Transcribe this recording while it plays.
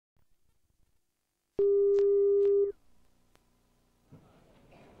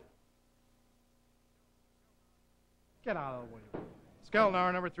get out of the way. Skelton,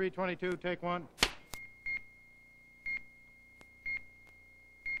 hour number 322, take one.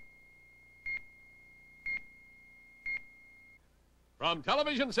 From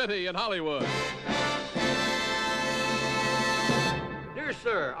Television City in Hollywood. Dear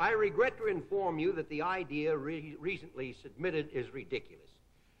sir, I regret to inform you that the idea recently submitted is ridiculous.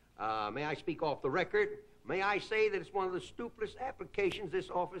 May I speak off the record? May I say that it's one of the stupidest applications this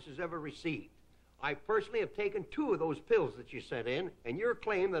office has ever received. I personally have taken 2 of those pills that you sent in, and your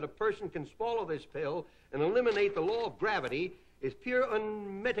claim that a person can swallow this pill and eliminate the law of gravity is pure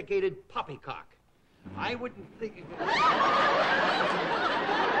unmitigated poppycock. I wouldn't think... It's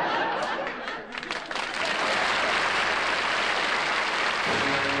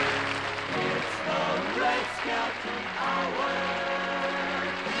the Red Skelton Hour.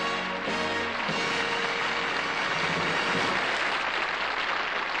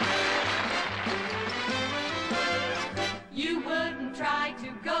 You wouldn't try to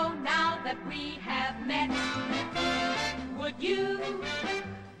go now that we have met, would you?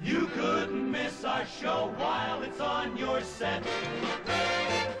 You couldn't miss our show while it's on your set.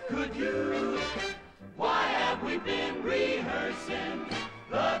 Could you? Why have we been rehearsing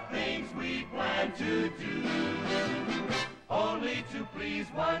the things we plan to do? Only to please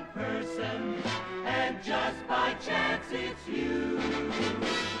one person, and just by chance it's you.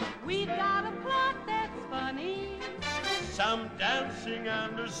 We've got a plot that's funny, some dancing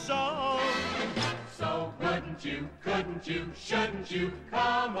and a song. So wouldn't you, couldn't you, shouldn't you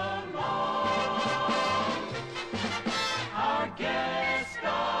come along? Our guests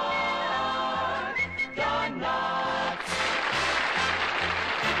are the Knots.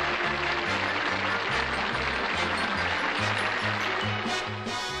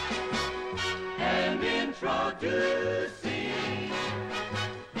 And introducing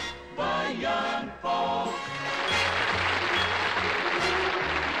the Youngfolk.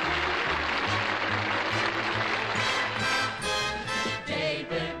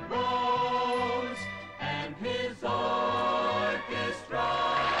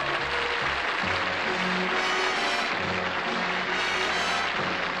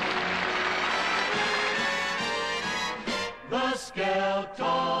 The Skeltons.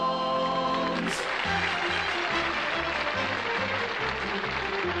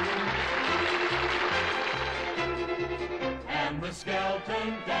 And the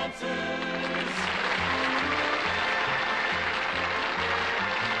Skelton Dancers.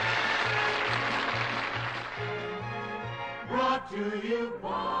 Brought to you by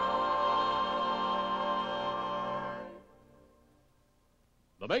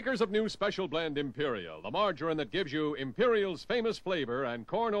The makers of new Special Blend Imperial, the margarine that gives you Imperial's famous flavor and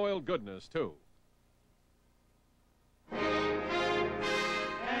corn oil goodness, too. And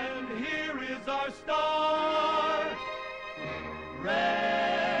here is our star,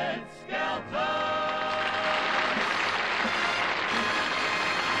 Red Skelton.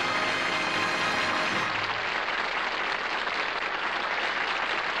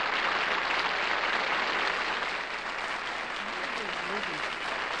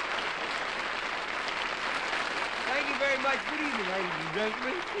 Thank you very much. Good evening, ladies and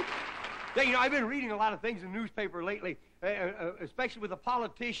gentlemen. Yeah, you know, I've been reading a lot of things in the newspaper lately, especially with the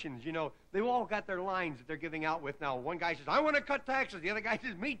politicians, you know. They've all got their lines that they're giving out with now. One guy says, I want to cut taxes. The other guy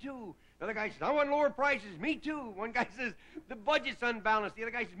says, me too. The other guy says, I want lower prices. Me too. One guy says, the budget's unbalanced. The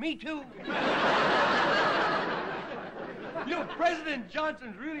other guy says, me too. You know, President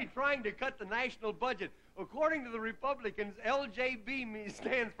Johnson's really trying to cut the national budget. According to the Republicans, LJB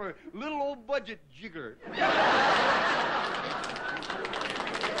stands for Little Old Budget Jigger.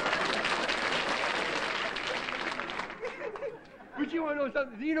 But you want to know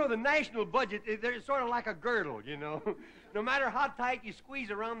something? You know, the national budget, they're sort of like a girdle, you know. No matter how tight you squeeze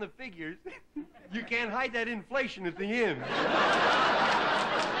around the figures, you can't hide that inflation at the end.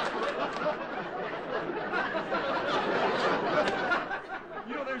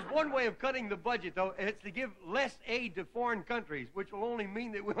 You know, there's one way of cutting the budget, though. It's to give less aid to foreign countries, which will only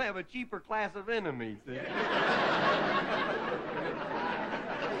mean that we'll have a cheaper class of enemies.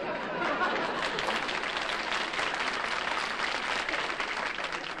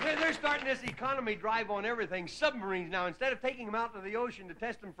 They're starting this economy drive on everything. Submarines now, instead of taking them out to the ocean to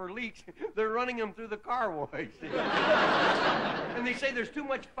test them for leaks, they're running them through the car wash. And they say there's too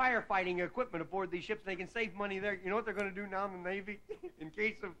much firefighting equipment aboard these ships, and they can save money there. You know what they're going to do now in the Navy? In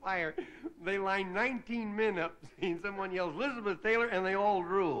case of fire, they line 19 men up, and someone yells, Elizabeth Taylor, and they all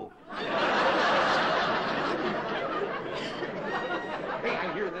drool. Hey,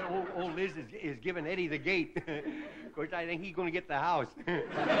 I hear that. that old Liz is giving Eddie the gate. Of course, I think he's going to get the house. Hey,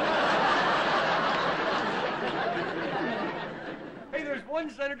 there's one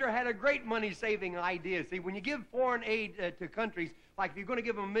senator had a great money-saving idea. See, when you give foreign aid to countries, like if you're going to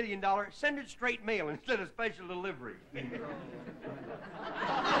give them $1 million, send it straight mail instead of special delivery.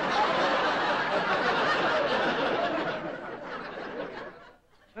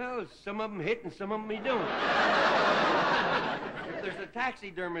 Well, some of them hit and some of them don't. If there's a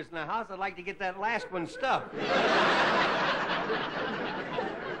taxidermist in the house, I'd like to get that last one stuffed.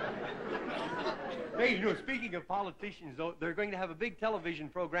 Hey, you know, speaking of politicians, though, they're going to have a big television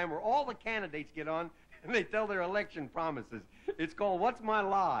program where all the candidates get on and they tell their election promises. It's called What's My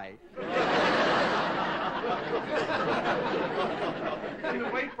Lie? And the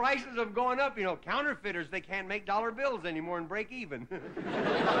way prices have gone up, you know, counterfeiters, they can't make dollar bills anymore and break even.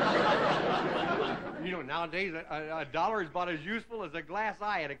 You know, nowadays, a dollar is about as useful as a glass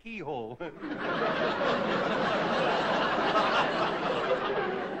eye at a keyhole. See,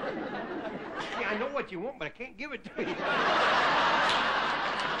 I know what you want, but I can't give it to you.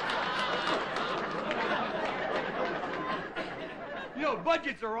 You know,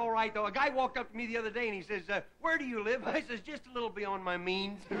 budgets are all right, though. A guy walked up to me the other day and he says, where do you live? I says, just a little beyond my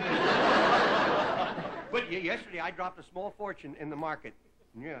means. But yesterday I dropped a small fortune in the market.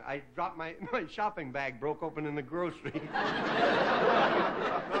 Yeah, I dropped my shopping bag broke open in the grocery.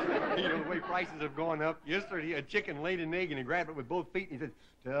 You know, the way prices have gone up. Yesterday a chicken laid an egg and he grabbed it with both feet and he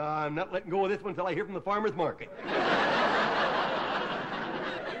said, I'm not letting go of this one until I hear from the farmer's market.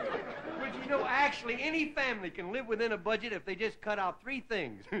 You know, actually, any family can live within a budget if they just cut out 3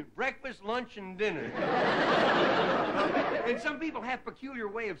 things. Breakfast, lunch, and dinner. And some people have a peculiar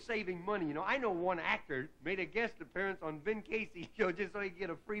way of saving money. You know, I know one actor made a guest appearance on Vin Casey's show just so he could get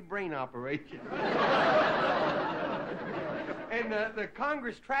a free brain operation. And the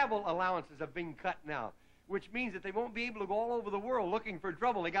Congress travel allowances have been cut now, which means that they won't be able to go all over the world looking for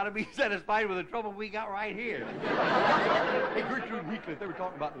trouble. They got to be satisfied with the trouble we got right here. Hey, Gertrude and Heathcliff, they were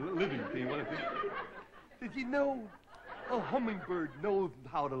talking about living. Did you know a hummingbird knows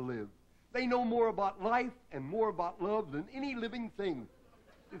how to live? They know more about life and more about love than any living thing.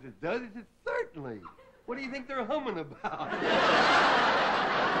 If it does, it certainly. What do you think they're humming about?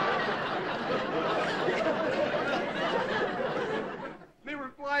 They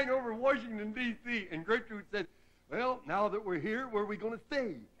were flying over Washington, D.C., and Gertrude said, well, now that we're here, where are we going to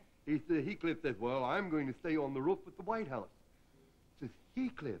stay? Heathcliff said, well, I'm going to stay on the roof at the White House. Says,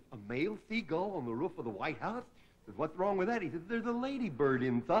 Heathcliff, a male seagull on the roof of the White House? Says, what's wrong with that? He says, there's a ladybird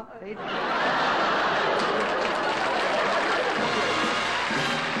inside.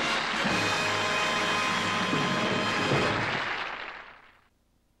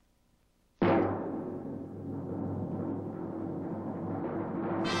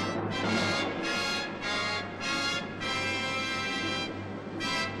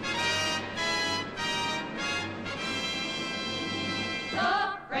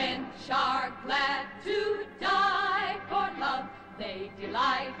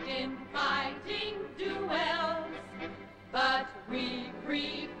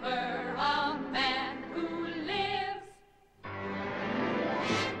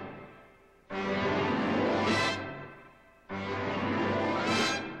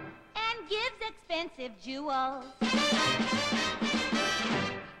 Jewels.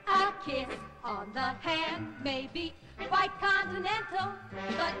 A kiss on the hand may be quite continental,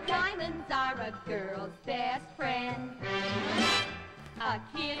 but diamonds are a girl's best friend. A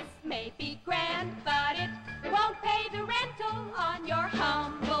kiss may be grand, but it won't pay the rental on your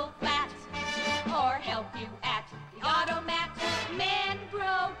humble flat or help you at the automat. Men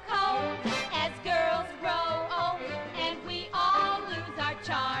grow cold as girls grow old, and we all lose our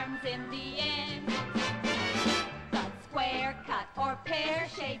charms in the end. Square cut or pear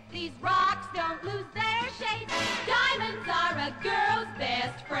shape, these rocks don't lose their shape. Diamonds are a girl's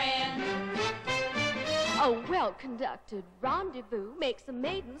best friend. A well-conducted rendezvous makes a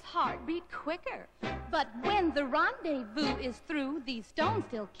maiden's heart beat quicker. But when the rendezvous is through, these stones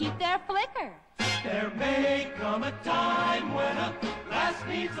still keep their flicker. There may come a time when a lass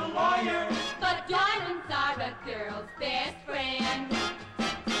needs a lawyer, but diamonds are a girl's best friend.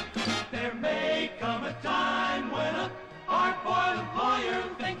 There may come a time when a hard-boiled employer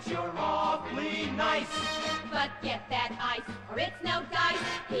thinks you're awfully nice, but get that ice or it's no dice.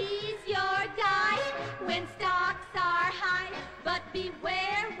 He's your guy when stocks are high, but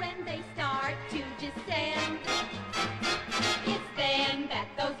beware when they start to descend. It's then that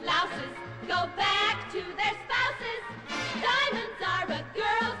those louses go back to their spouses. Diamonds are a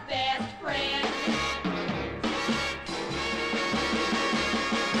girl's best friend.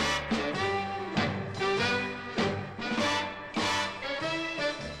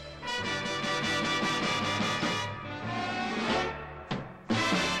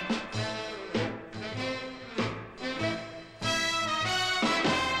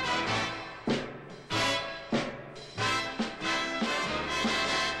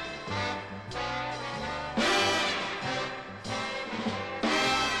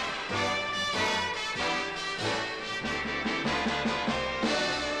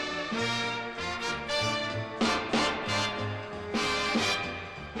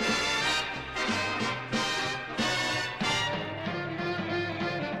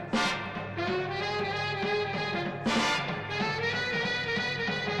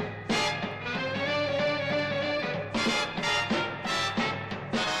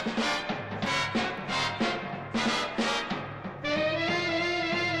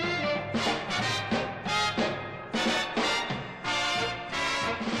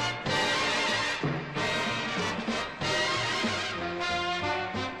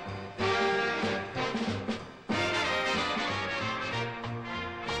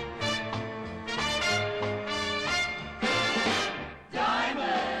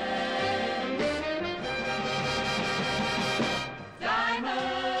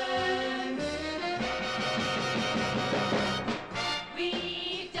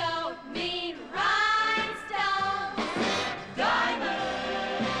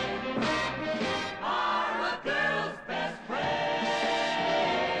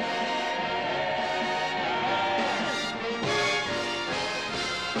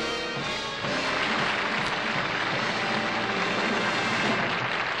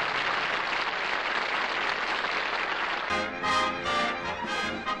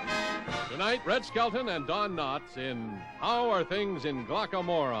 Tonight, Red Skelton and Don Knotts in How Are Things in Glocca,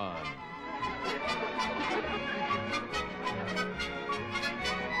 Moron?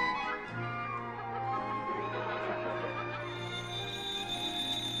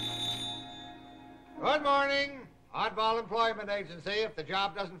 Good morning. Oddball Employment Agency. If the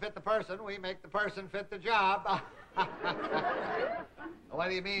job doesn't fit the person, we make the person fit the job. What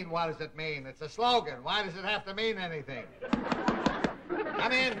do you mean, what does it mean? It's a slogan. Why does it have to mean anything?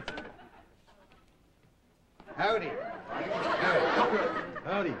 Come in. Howdy.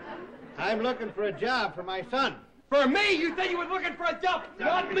 Howdy. I'm looking for a job for my son. For me? You said you were looking for a job.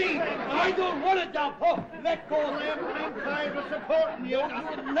 Not me. I don't want a job. Oh, let go. I'm tired of supporting you.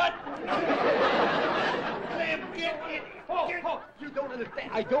 Nut. Clem, get in. Oh, you don't understand.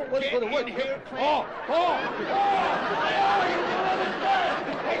 I don't want to go to work. Here, Clem. Oh, you don't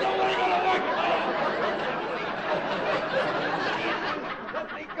understand. I don't want to go to work. Let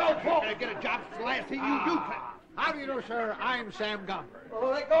me go, Paul. Get a job. It's the last thing you do, Clem. How do you do, sir? I'm Sam Gumper.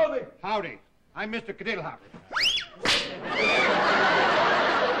 Oh, let go of me. Howdy. I'm Mr. Kadiddlehopper.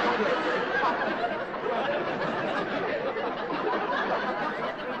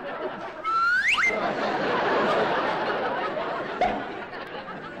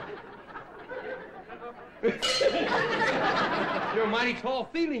 You're a mighty tall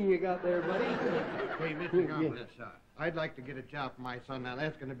ceiling you got there, buddy. Hey, Mr. Gumper, I'd like to get a job for my son. Now,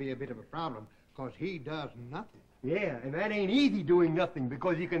 that's going to be a bit of a problem, because he does nothing. Yeah, and that ain't easy doing nothing,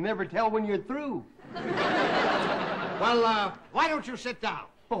 because you can never tell when you're through. Well, why don't you sit down?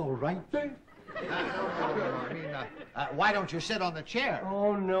 All right, then. No, I mean, why don't you sit on the chair?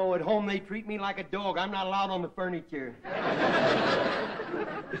 Oh, no, at home they treat me like a dog. I'm not allowed on the furniture.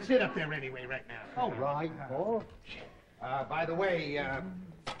 Sit up there anyway right now. All right, Paul. By the way,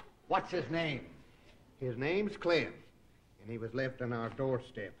 what's his name? His name's Clem, and he was left on our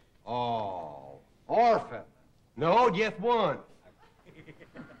doorstep. Oh. Orphan. No, just one.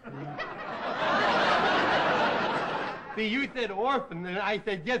 See, you said orphan, and I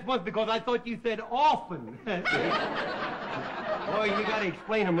said just once because I thought you said orphan. Boy, you gotta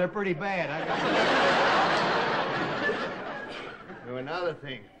explain them. They're pretty bad. Now, another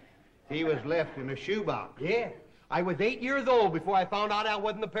thing, he was left in a shoebox. Yeah. I was 8 years old before I found out I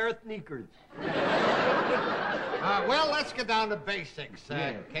wasn't a pair of sneakers. Well, let's get down to basics.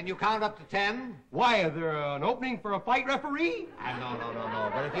 Yeah. Can you count up to 10? Why, is there an opening for a fight referee? No.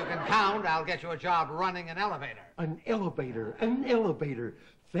 But if you can count, I'll get you a job running an elevator. An elevator.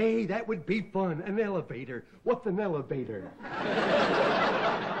 Say, that would be fun. An elevator. What's an elevator?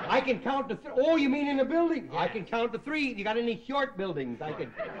 I can count to three. Oh, you mean in a building? Yeah. I can count to 3. You got any short buildings? I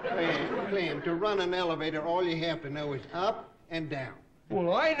can... Clem, to run an elevator, all you have to know is up and down.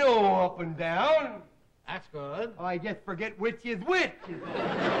 Well, I know up and down. That's good. I just forget which is which.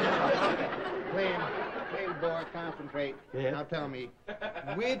 Clem, boy, concentrate. Yeah? Now tell me,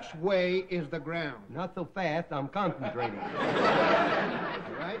 which way is the ground? Not so fast. I'm concentrating.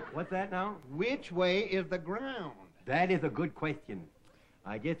 All right? What's that now? Which way is the ground? That is a good question.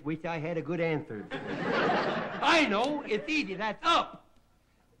 I just wish I had a good answer. I know. It's easy. That's up.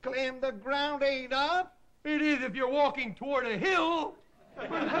 Clem, the ground ain't up. It is if you're walking toward a hill.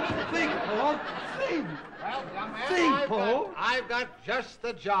 Think, Paul. Think. Well, young man, Think, Paul. I've got just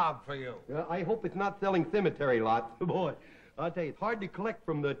the job for you. I hope it's not selling cemetery lots. Boy, I'll tell you, it's hard to collect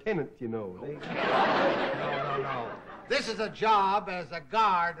from the tenants, you know. No. This is a job as a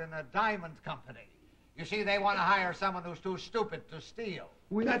guard in a diamond company. You see, they want to hire someone who's too stupid to steal.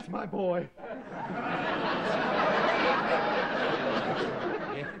 Well, that's my boy.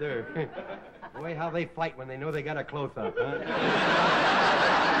 Yes, sir. Boy, how they fight when they know they got a close-up, huh?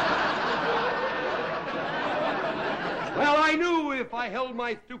 Well, I knew if I held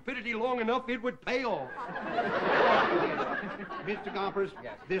my stupidity long enough, it would pay off. Mr. Gompers,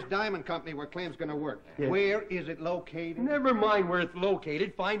 yes. This diamond company where Clem's going to work, yes. Where is it located? Never mind where it's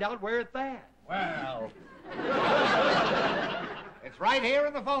located. Find out where it's at. Well... It's right here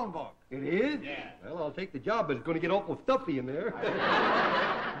in the phone book. It is? Yeah. Well, I'll take the job, but it's going to get awful stuffy in there.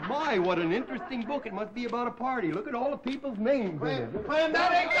 My, what an interesting book. It must be about a party. Look at all the people's names in it. Clem,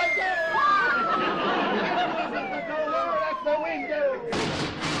 that ain't the door! That's the window!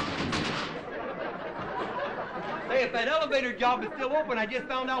 Hey, if that elevator job is still open, I just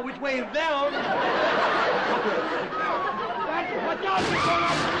found out which way is down. Watch out!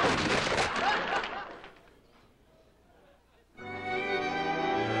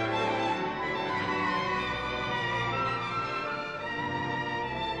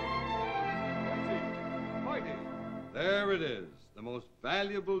 There it is, the most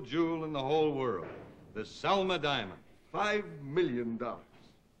valuable jewel in the whole world, the Selma diamond. $5 million.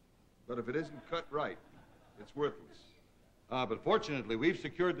 But if it isn't cut right, it's worthless. But fortunately, we've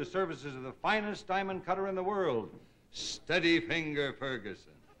secured the services of the finest diamond cutter in the world, Steady Finger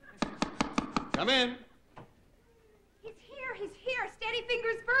Ferguson. Come in. He's here, he's here. Steady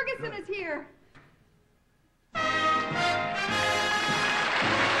Fingers Ferguson is here.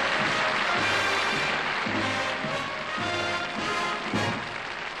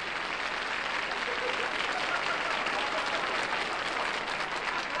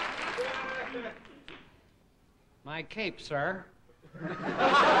 My cape, sir.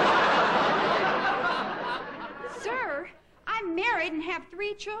 Sir, I'm married and have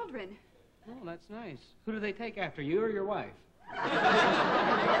 3 children. Oh, that's nice. Who do they take after, you or your wife?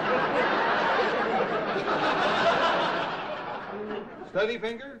 Steady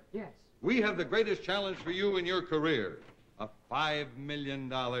Finger? Yes. We have the greatest challenge for you in your career. A $5 million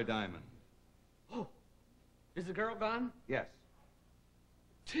diamond. Oh, is the girl gone? Yes.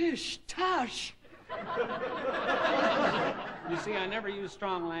 Tish, Tosh. You see, I never use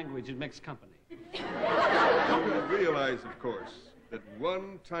strong language in mixed company. You realize, of course, that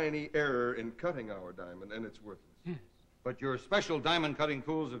one tiny error in cutting our diamond and it's worthless. Yes. But your special diamond cutting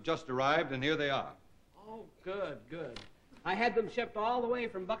tools have just arrived, and here they are. Oh, good, good. I had them shipped all the way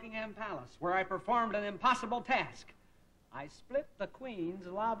from Buckingham Palace, where I performed an impossible task. I split the Queen's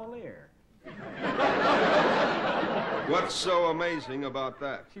lavalier. What's so amazing about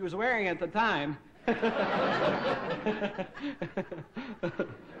that? She was wearing it at the time. There's a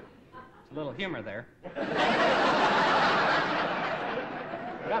little humor there.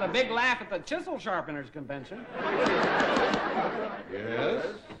 Got a big laugh at the chisel sharpeners convention. Yes?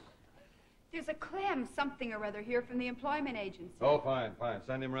 There's a Clem something or other here from the employment agency. Oh, fine, fine.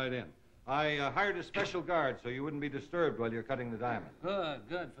 Send him right in. I hired a special guard so you wouldn't be disturbed while you're cutting the diamond. Good,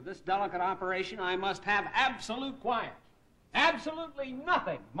 good. For this delicate operation, I must have absolute quiet. Absolutely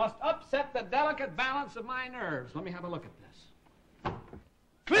nothing must upset the delicate balance of my nerves. Let me have a look at this.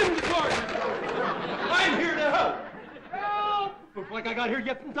 Clem Kadiddlehopper! I'm here to help! Help! Looks like I got here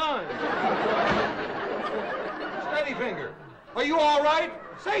just in time. Steady Finger, are you all right?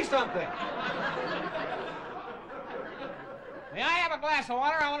 Say something. May I have a glass of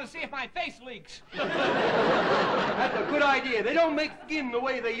water? I want to see if my face leaks. That's a good idea. They don't make skin the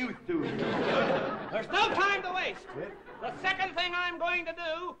way they used to. There's no time to waste. The second thing I'm going to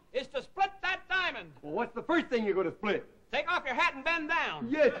do is to split that diamond. Well, what's the first thing you're going to split? Take off your hat and bend down.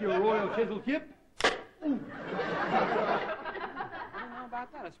 Yes, your royal chisel tip. I don't know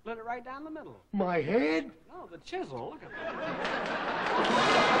about that. I split it right down the middle. My head? No, the chisel. Look at that.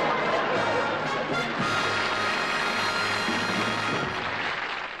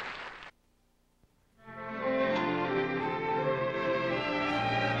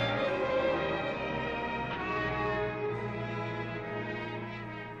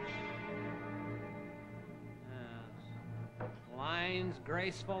 Lines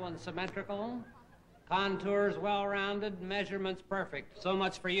graceful and symmetrical, contours well-rounded, measurements perfect. So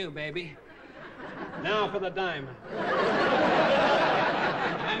much for you, baby. Now for the diamond.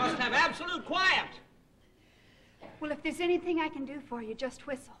 I must have absolute quiet. Well, if there's anything I can do for you, just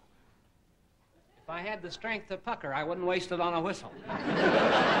whistle. If I had the strength to pucker, I wouldn't waste it on a whistle.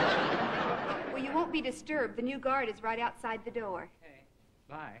 Well, you won't be disturbed. The new guard is right outside the door. Okay.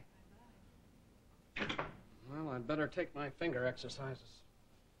 Bye. Well, I'd better take my finger exercises.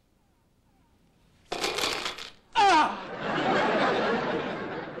 Ah!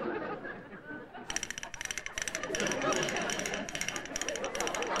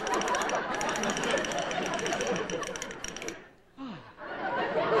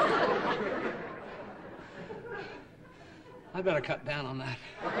 I better cut down on that.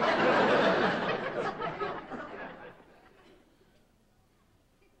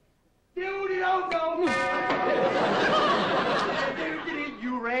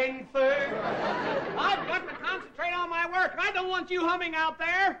 You rang, sir? I've got to concentrate on my work. I don't want you humming out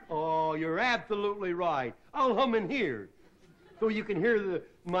there. Oh, you're absolutely right. I'll hum in here, so you can hear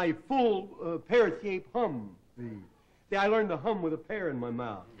my full pear-shaped hum. See, I learned to hum with a pear in my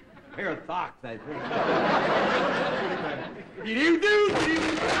mouth. A pair of socks, I think.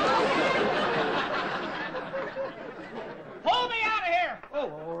 Pull me out of here. Oh,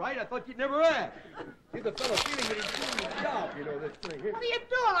 all right. I thought you'd never ask. He's a fellow feeling that he's doing his job, you know, this thing here. What are you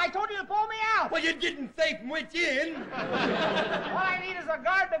doing? I told you to pull me out. Well, you're getting safe from within. All I need is a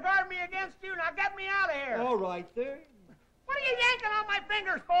guard to guard me against you. Now get me out of here. All right, sir. What are you yanking on my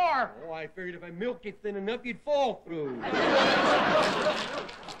fingers for? Oh, I figured if I milked it thin enough, you'd fall through.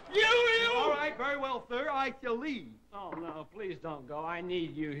 You! All right, very well, sir. I shall leave. Oh, no, please don't go. I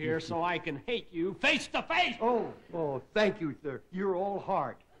need you here so I can hate you face to face. Oh, thank you, sir. You're all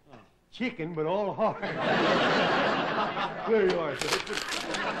heart. chicken, but all hard. There you are, sir.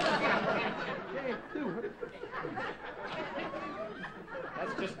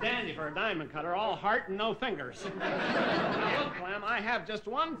 That's just dandy for a diamond cutter, all heart and no fingers. Now, look, Clem, I have just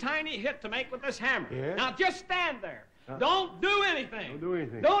one tiny hit to make with this hammer. Yeah? Now, just stand there. Don't do anything. Don't do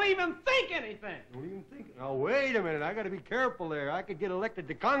anything. Don't even think anything. Don't even think. Now, wait a minute. I got to be careful there. I could get elected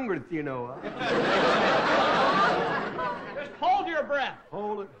to Congress, you know. Just hold your breath.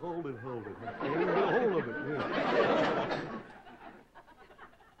 Hold it. I can't even get a hold of it. Yeah.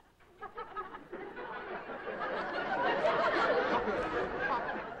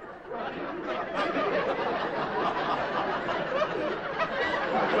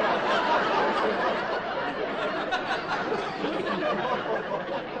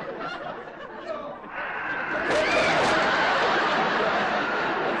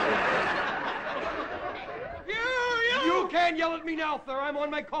 You can't yell at me now, sir. I'm on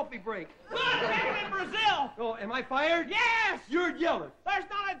my coffee break. Good, take in Brazil. Oh, am I fired? Yes. You're jealous. There's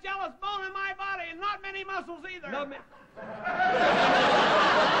not a jealous bone in my body, and not many muscles either. Not me.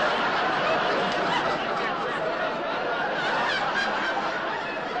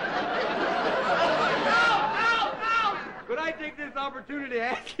 Could I take this opportunity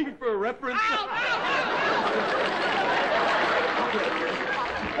asking for a reference?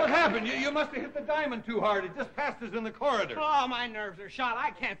 What happened? You must have hit the diamond too hard. It just passed us in the corridor. Oh, my nerves are shot.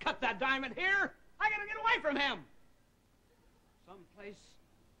 I can't cut that diamond here. I gotta get away from him. Someplace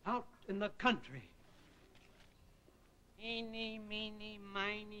out in the country. Eeny, meeny,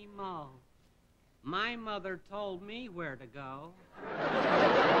 miny, mo. My mother told me where to go.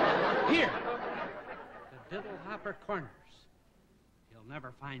 Here. The Kadiddlehopper Corners. You'll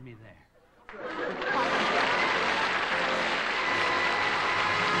never find me there.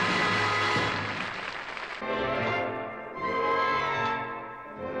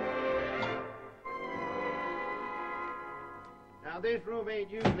 Now, this room ain't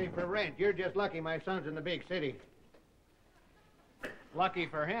usually for rent. You're just lucky my son's in the big city. Lucky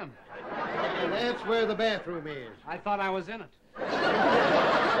for him. And that's where the bathroom is. I thought I was in it.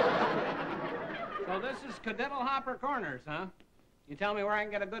 So this is Kadiddlehopper Corners, huh? You tell me where I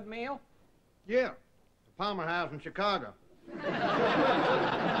can get a good meal? Yeah, the Palmer House in Chicago.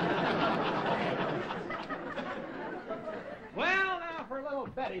 Well, now for a little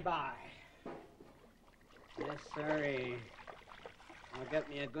Betty Bye. Yes, sirree. I'll get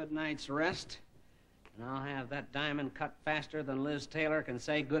me a good night's rest, and I'll have that diamond cut faster than Liz Taylor can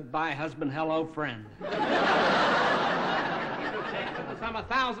say goodbye, husband, hello, friend. Because I'm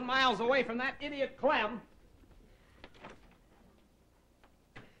 1,000 miles away from that idiot Clem.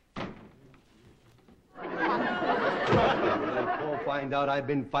 When Paul find out I've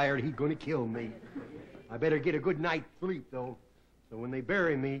been fired, he's gonna kill me. I better get a good night's sleep, though, so when they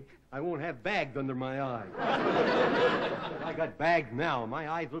bury me, I won't have bags under my eyes. I got bags now. My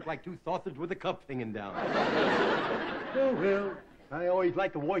eyes look like two saucers with a cup hanging down. Oh, well, I always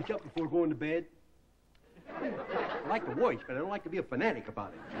like to wash up before going to bed. I like to wash, but I don't like to be a fanatic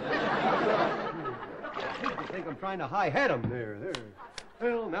about it. I think I'm trying to high-hat them there.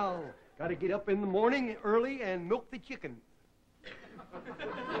 Well, now, gotta get up in the morning early and milk the chicken. I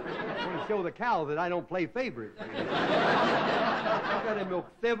want to show the cow that I don't play favorite. I gotta milk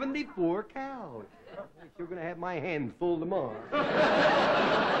 74 cows. You're gonna have my hands full tomorrow.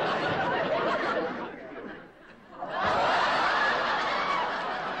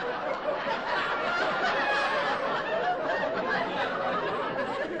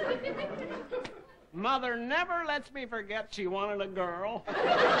 Mother never lets me forget she wanted a girl.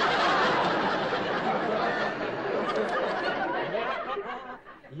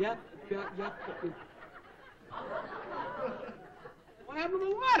 Yep. What happened to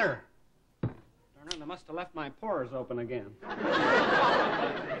the water? Darn it, I must have left my pores open again.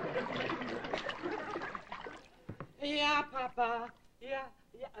 Yeah, Papa. Yeah.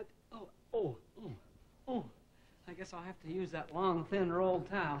 Oh. I guess I'll have to use that long, thin, rolled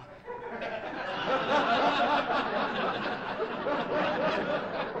towel.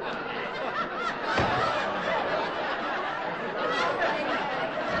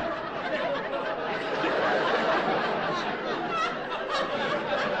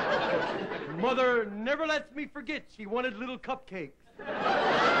 Mother never lets me forget she wanted little cupcakes.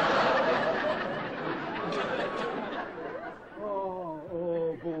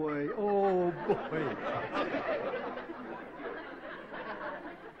 Oh, boy.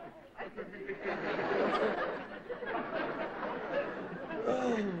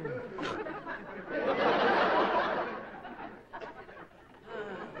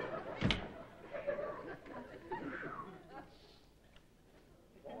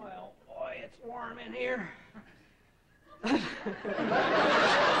 in here. I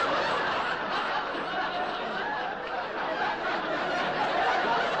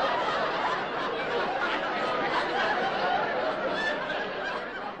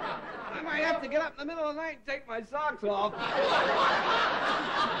might have to get up in the middle of the night and take my socks off.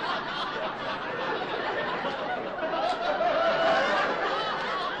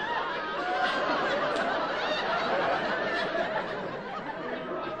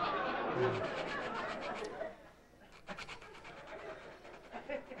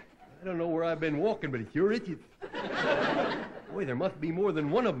 I don't know where I've been walking, but it sure itches. Boy, there must be more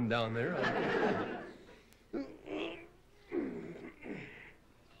than one of them down there.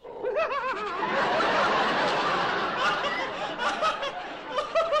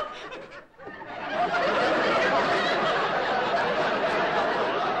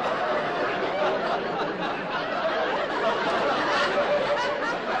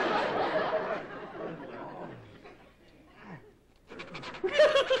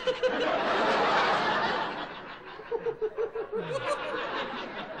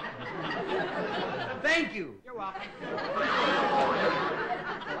 Thank you. You're welcome. Well,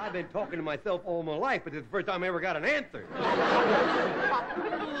 I've been talking to myself all my life, but it's the first time I ever got an answer.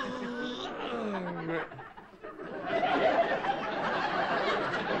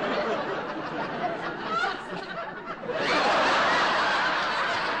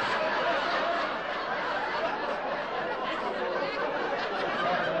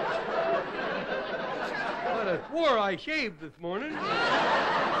 But I swore I shaved this morning.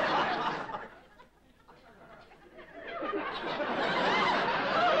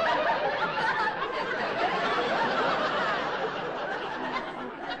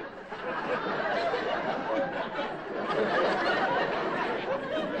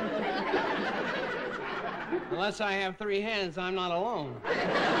 Unless I have three hands, I'm not alone.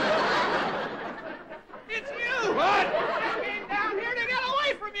 It's you! What? I came down here to get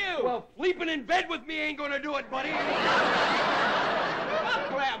away from you! Well, sleeping in bed with me ain't gonna do it, buddy. Look,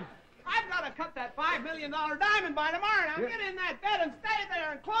 Clem, I've got to cut that $5 million diamond by tomorrow. Now get in that bed and stay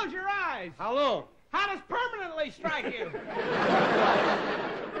there and close your eyes. How long? How does permanently strike you?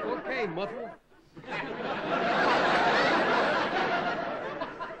 Okay, muscle.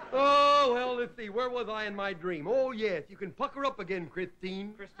 Oh, well, let's see. Where was I in my dream? Oh, yes. You can pucker up again,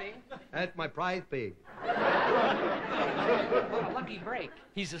 Christine. Christine? That's my prize pig. What a lucky break.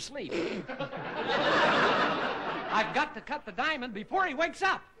 He's asleep. I've got to cut the diamond before he wakes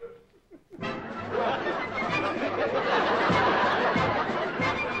up.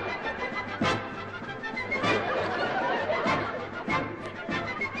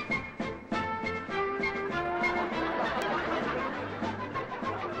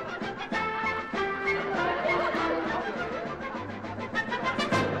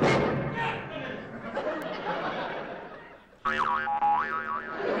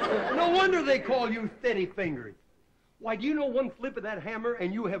 No wonder they call you Steady Fingers. Why, do you know one flip of that hammer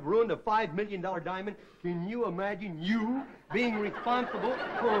and you have ruined a $5 million diamond? Can you imagine you being responsible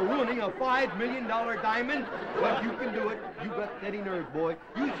for ruining a $5 million diamond? But you can do it. You've got steady nerves, boy.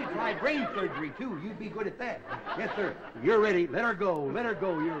 You should try brain surgery, too. You'd be good at that. Yes, sir. You're ready. Let her go. Let her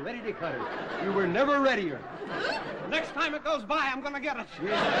go. You're ready to cut her. You were never readier. Next time it goes by, I'm going to get it.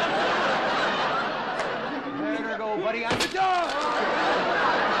 Let her go, buddy. I'm the dog!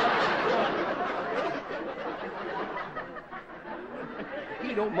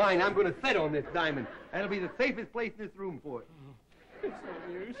 You don't mind, I'm going to set on this diamond. That'll be the safest place in this room for it. It's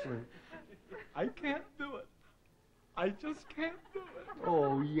no use. I can't do it. I just can't do it.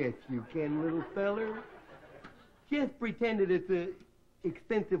 Oh, yes, you can, little feller. Just pretend that it's a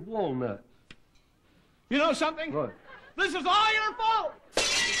expensive walnut. You know something? What? This is all your fault!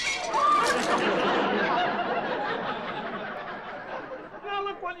 Now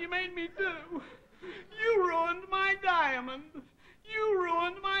look what you made me do. You ruined my diamond. You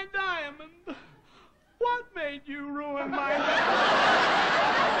ruined my diamond. What made you ruin my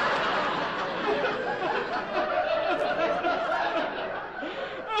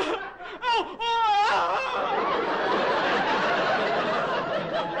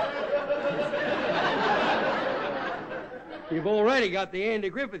You've already got the Andy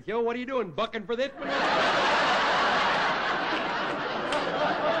Griffith Show. What are you doing, bucking for this one?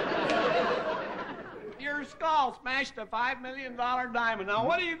 Your skull smashed a $5 million diamond. Now,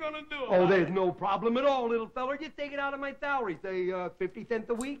 what are you going to do about Oh, there's it? no problem at all, little feller. Just take it out of my salary. Say, 50 cents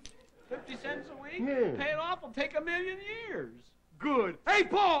a week. 50 cents a week? Yeah. Pay it off will take 1,000,000 years. Good. Hey,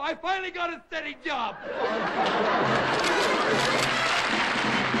 Paul, I finally got a steady job.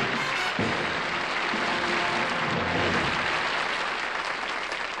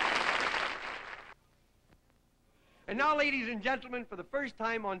 ladies and gentlemen, for the first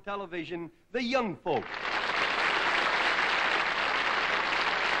time on television, the Youngfolk.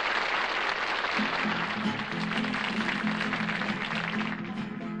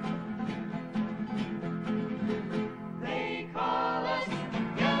 They call us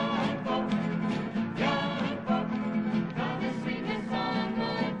Youngfolk, Youngfolk. Gonna sing a song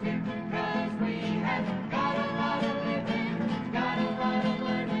or two, 'cause we have got a lot of living, got a lot of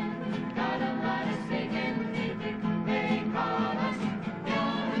learning, got a lot of singing to do. They call us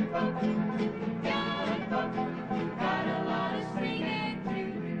Youngfolk, Youngfolk. Got a lot of singing to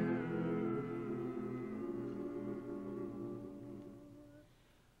do.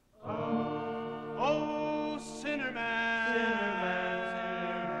 Oh, sinner man,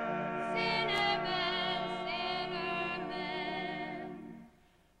 sinner man,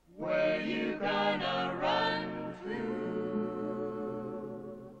 where you gonna run to?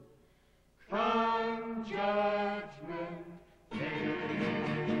 Come judgment day.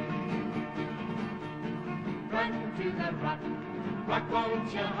 Run to the rock, rock,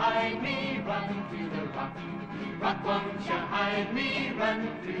 won't you hide me? Run to the rock, rock, won't you hide me? Run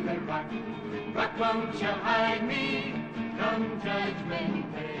to the rock, rock, won't you hide me? Come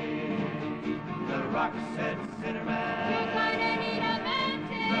judgment day. The rock said, sinner man, you're gonna need a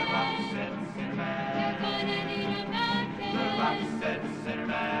mountain. The rock said, sinner man, you're gonna need a mountain. The rock said, sinner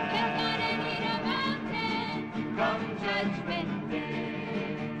man, you're gonna need a mountain. Come judgment day.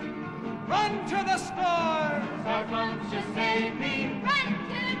 Run to the stars, stars, won't you save me? Run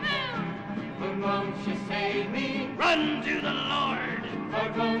to the moon, moon, won't you save me? Run to the Lord,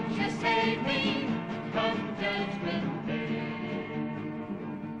 Lord, won't you save me? Come judgment day.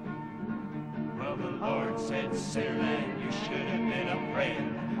 Well, the Lord said, sinner man, you should have been a praying.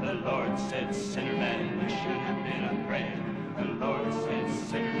 The Lord said, sinner man, you should have been a praying. The Lord said,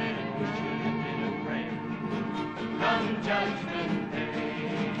 sinner man, you should have been a praying. Come judgment day.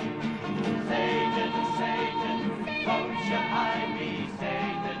 Satan, Satan, won't you hide me?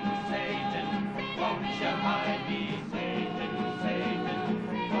 Satan, Satan, won't you hide me? Satan, Satan,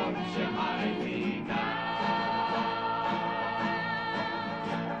 won't you hide me now?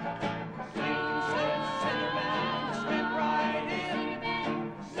 Satan says, sinner man, step right in.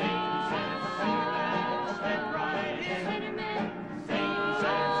 Satan says, sinner man, step right in. Satan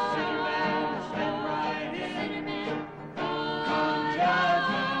says, sinner man, step right in. Come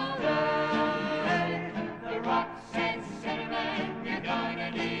judgment day. The rock said, sinner man, you're gonna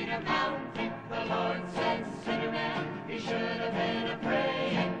need a mountain. The Lord said, sinner man, he should have been a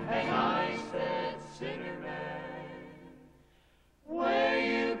praying. And I said, sinner man, where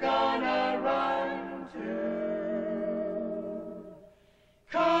you gonna run to?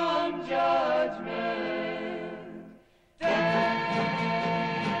 Come judgment day.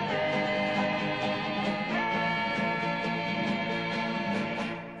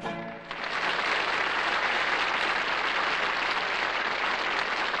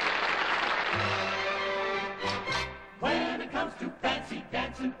 When it comes to fancy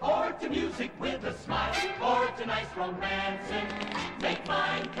dancing, or to music with a smile, or to nice romancing, make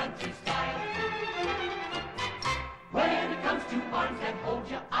mine country style. When it comes to arms that hold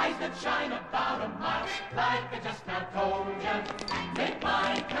you, eyes that shine about a mile, like I just now told you, make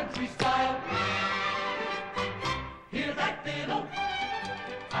mine country style. Hear that fiddle?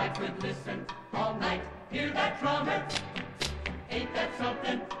 I could listen all night. Hear that drummer? Ain't that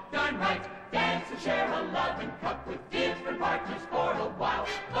something? Darn right. Dance and share a loving cup with different partners for a while.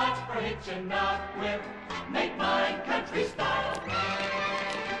 What's for hitching up with? Make mine country style.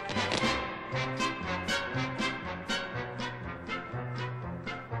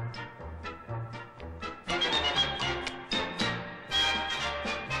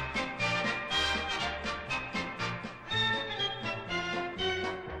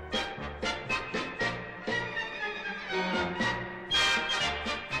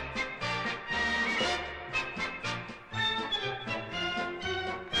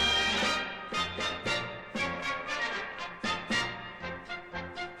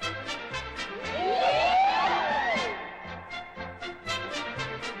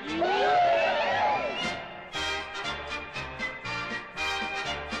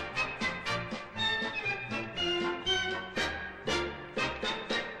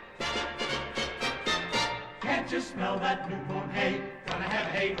 Can't you smell that new moon hay? Gonna have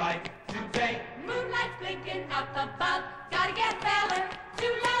hay right today. Moonlight's blinking up above. Gotta get Feller to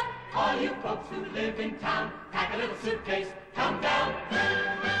love. All you folks who live in town, pack a little suitcase, come down.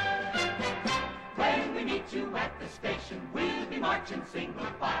 When we meet you at the station, we'll be marching single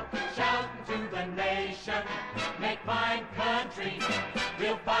file, shouting to the nation, make mine country.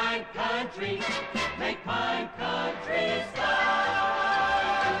 We'll find pine country, make pine country style.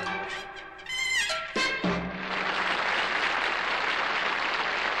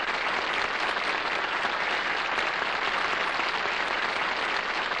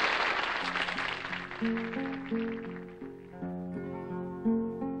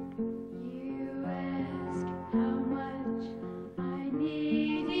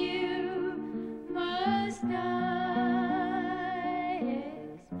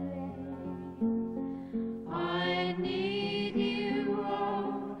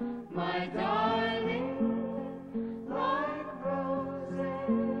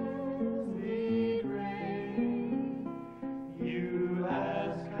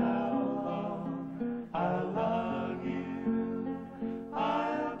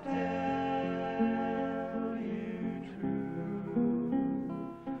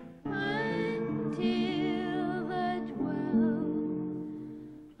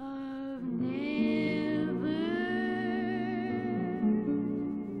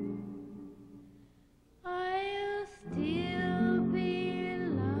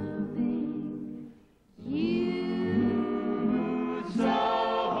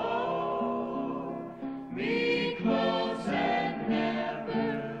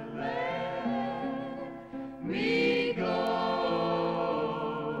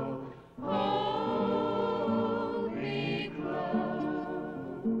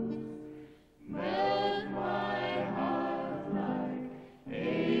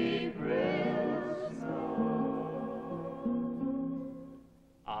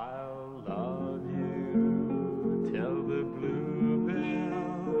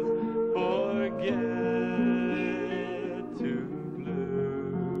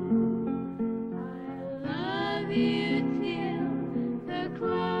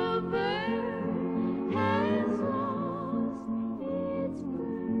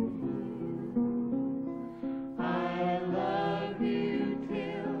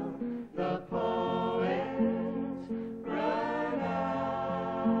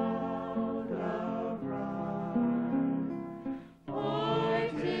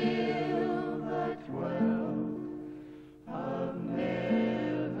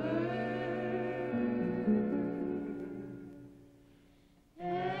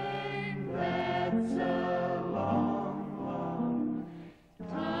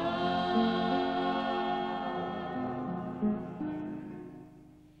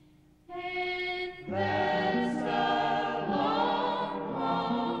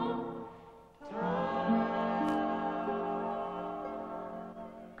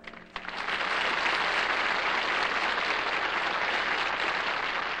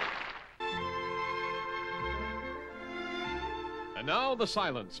 And now the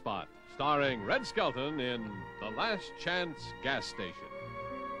silent spot, starring Red Skelton in The Last Chance Gas Station.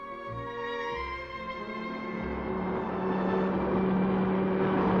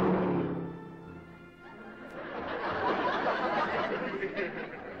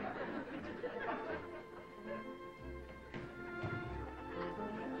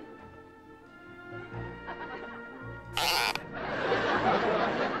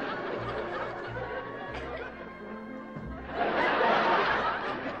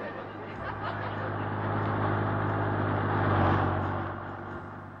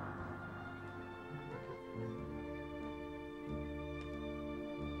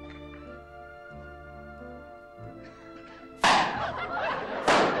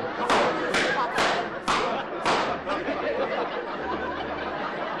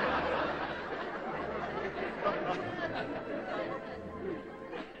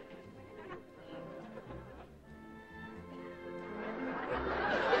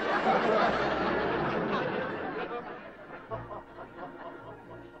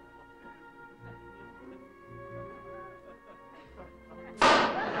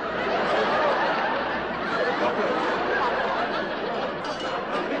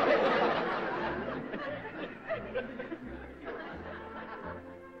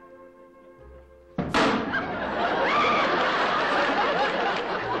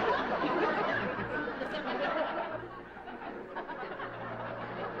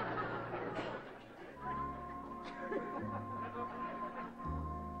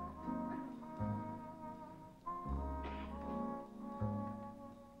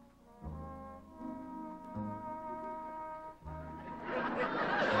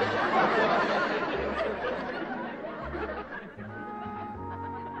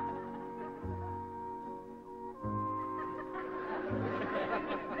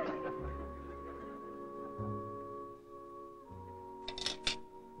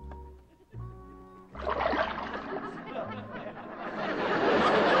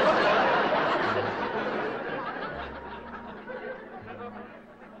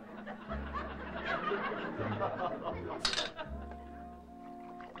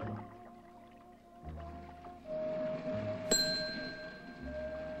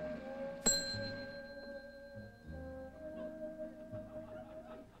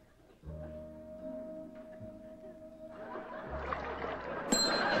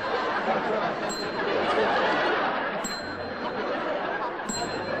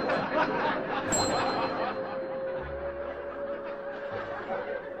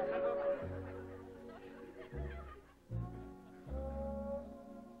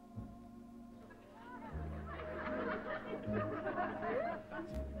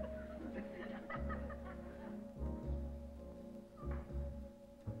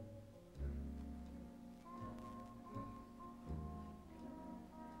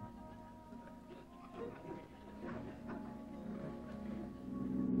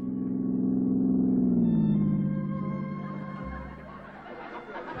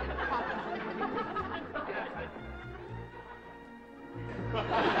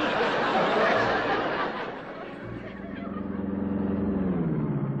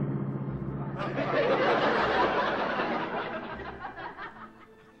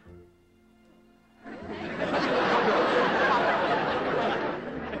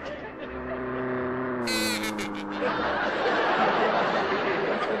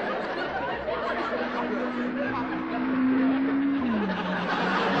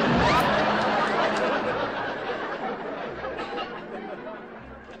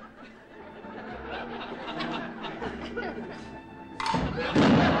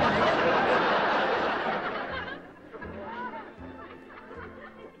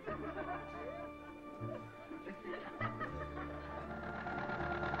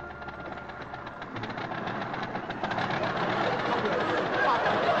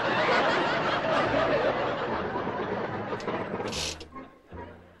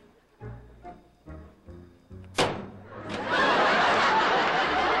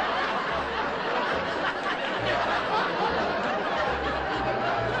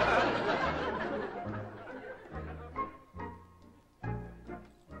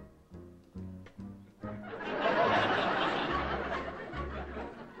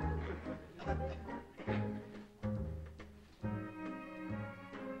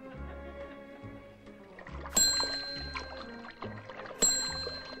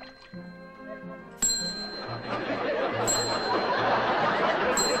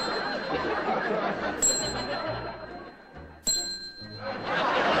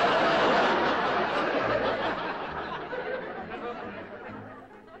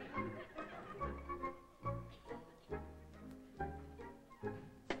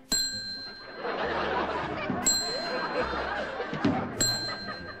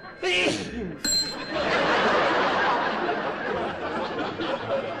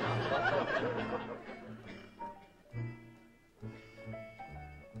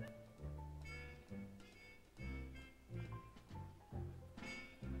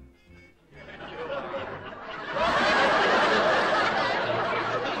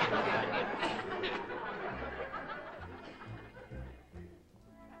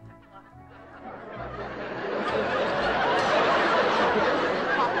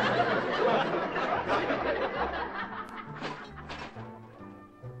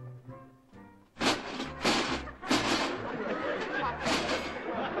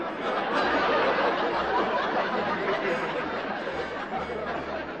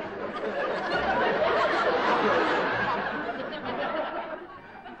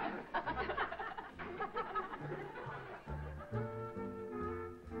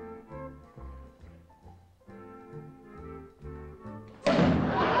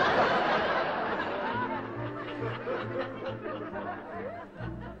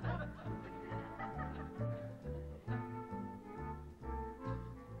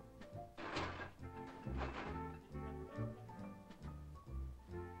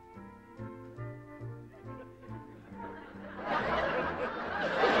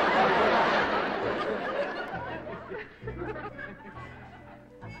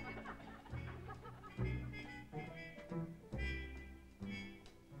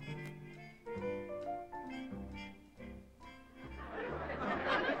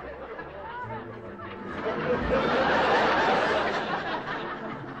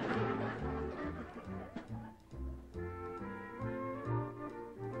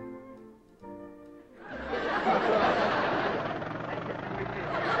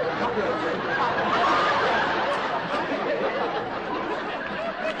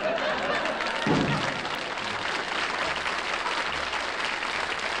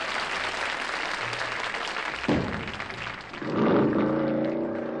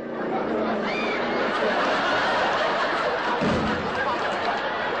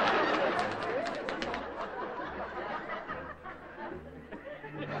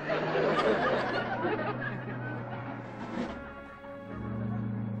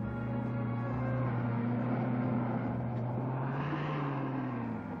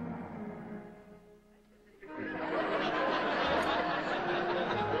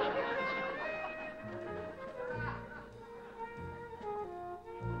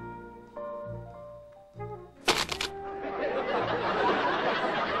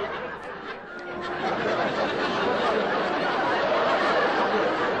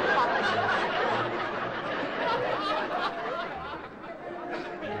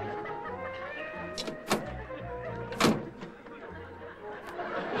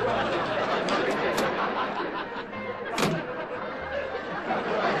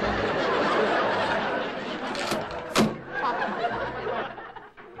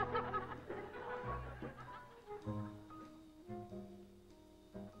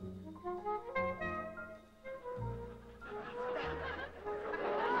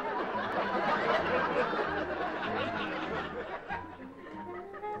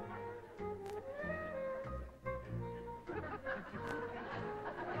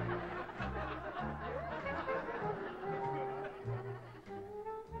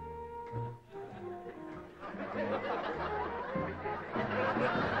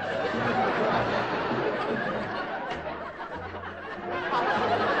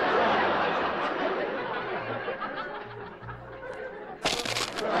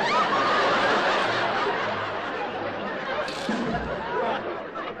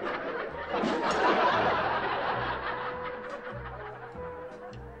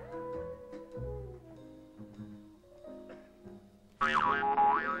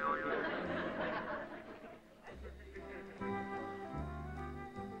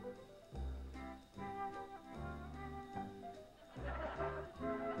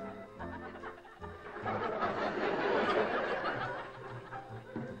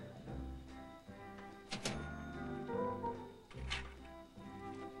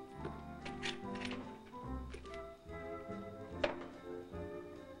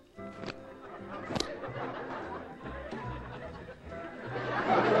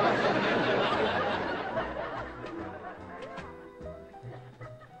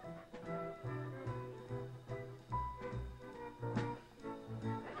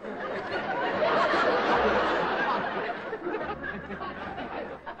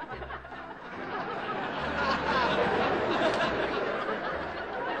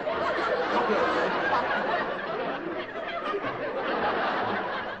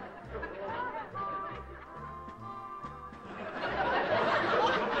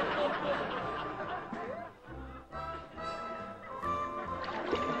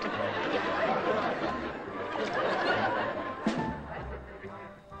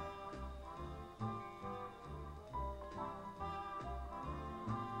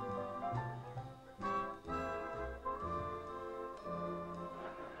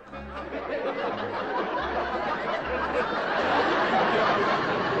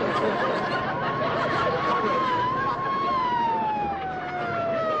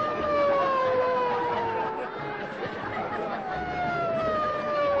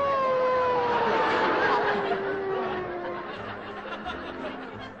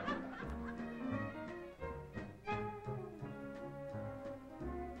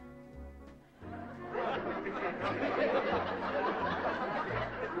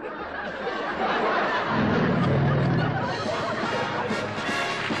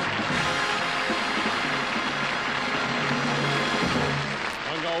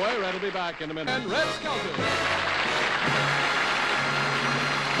 Red will be back in a minute. And Red Skelton.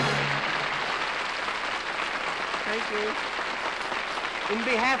 Thank you. In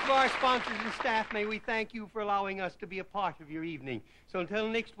behalf of our sponsors and staff, may we thank you for allowing us to be a part of your evening. So until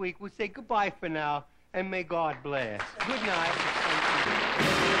next week, we'll say goodbye for now, and may God bless. Good night. Thank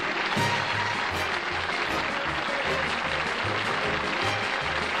you.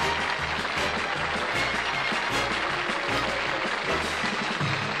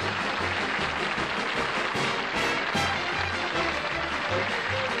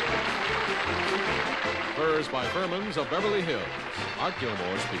 Furs by Furman's of Beverly Hills. Art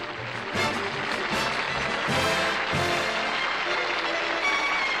Gilmore speaking.